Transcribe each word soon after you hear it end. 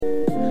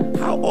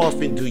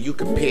often do you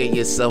compare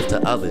yourself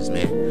to others,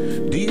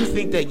 man? Do you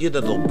think that you're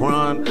the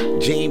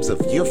LeBron James of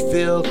your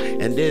field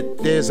and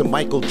there's a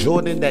Michael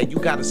Jordan that you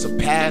gotta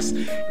surpass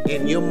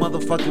in your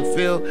motherfucking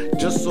field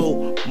just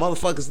so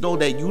motherfuckers know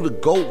that you the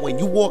GOAT when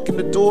you walk in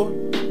the door?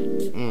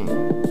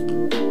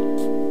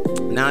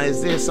 Now,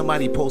 is there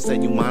somebody post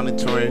that you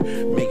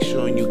monitoring, make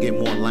sure you get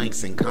more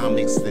likes and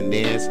comments than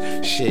theirs?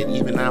 Shit,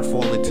 even I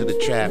fall into the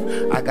trap.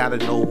 I gotta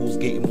know who's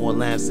getting more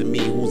laughs than me,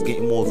 who's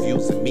getting more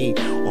views than me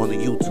on the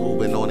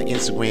YouTube and on the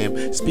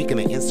Instagram. Speaking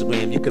of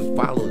Instagram, you can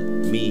follow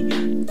me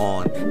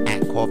on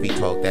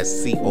 @CoffeeTawlk. That's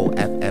CoffeeTawlk.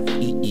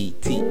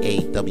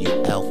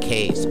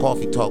 It's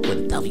Coffee Talk with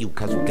a W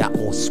because we got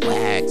more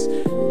swags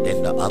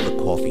than the other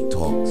Coffee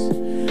Talks.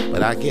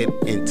 But I get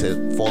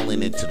into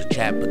falling into the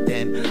trap, but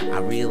then I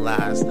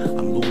realize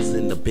I'm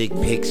losing the big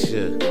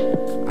picture.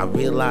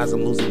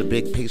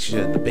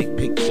 The big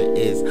picture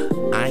is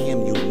I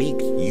am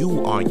unique,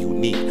 you are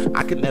unique.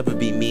 I can never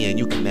be me and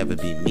you can never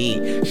be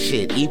me.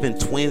 Shit, even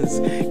twins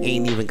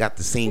ain't even got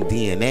the same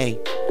DNA.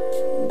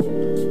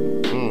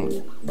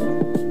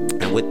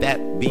 And with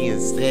that being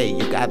said,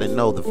 you gotta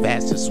know the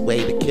fastest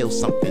way to kill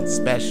something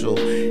special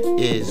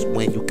is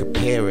when you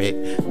compare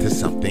it to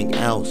something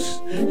else.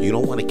 You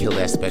don't want to kill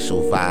that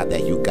special vibe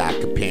that you got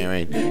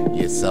comparing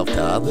yourself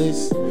to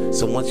others.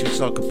 So once you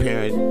start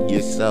comparing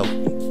yourself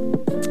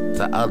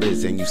to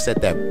others and you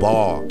set that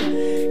bar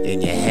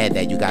in your head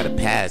that you gotta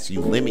pass,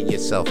 you limit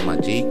yourself, my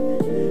G.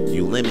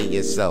 You limit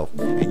yourself,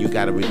 and you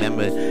gotta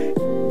remember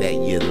that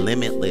you're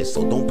limitless.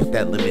 So don't put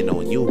that limit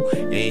on you.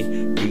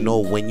 And you know,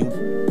 when you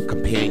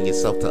comparing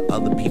yourself to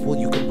other people,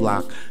 you can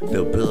block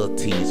the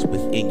abilities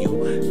within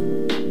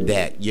you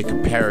that your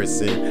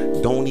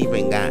comparison don't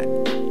even got.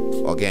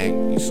 Okay,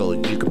 so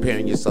you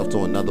comparing yourself to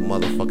another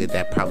motherfucker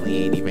that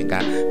probably ain't even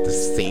got the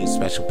same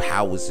special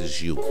powers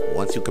as you.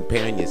 Once you stop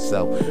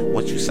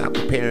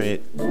comparing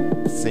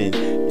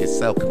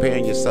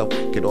yourself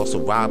can also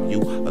rob you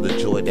of the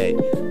joy that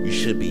you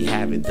should be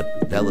having,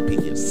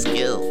 developing your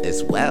skill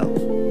as well.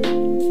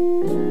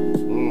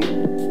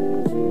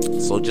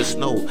 So just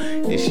know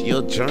it's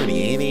your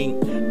journey. It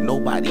ain't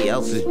nobody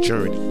else's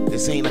journey.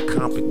 This ain't a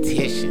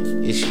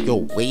competition. It's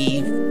your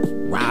wave.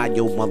 Ride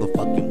your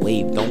motherfucking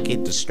wave. Don't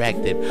get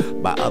distracted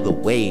by other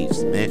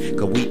waves, man.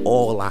 Cause we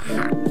all a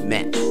hot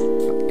mess.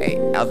 Okay,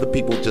 other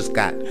people just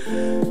got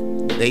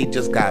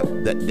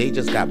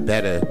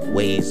better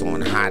ways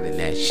on hiding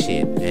that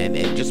shit. And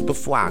just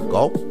before I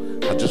go,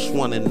 I just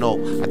want to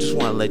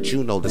let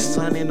you know the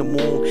sun and the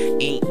moon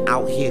ain't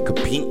out here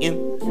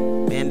competing.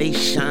 Man, they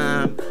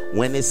shine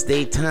when it's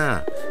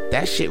daytime.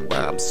 That shit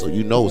rhymes, so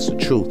you know it's the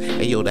truth.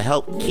 And yo, to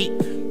help me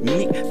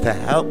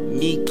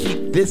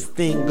keep this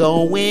thing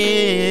going,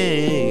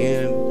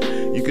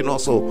 you can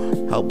also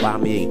help buy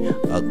me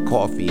a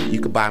coffee.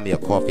 You can buy me a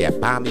coffee at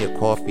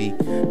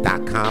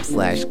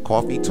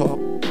buymeacoffee.com/coffeetalk.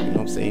 You know what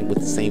I'm saying? With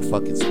the same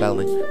fucking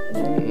spelling.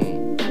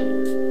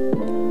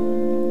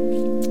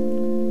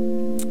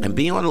 And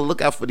be on the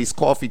lookout for these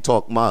Coffee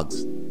Talk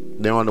mugs.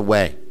 They're on the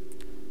way.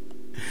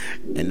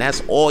 And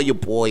that's all your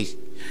boys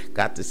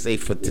got to say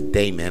for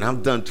today, man.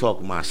 I'm done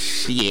talking my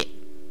shit.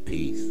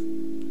 Peace.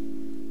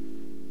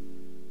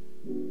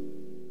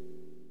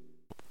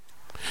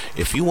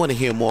 If you want to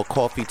hear more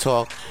Coffee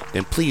Talk,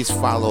 then please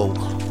follow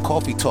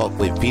Coffee Talk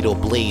with Vito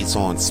Blaze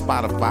on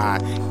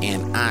Spotify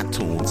and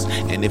iTunes.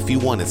 And if you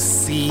want to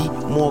see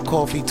more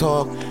Coffee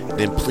Talk,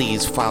 then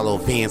please follow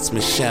Vance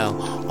Michelle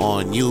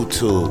on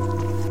YouTube.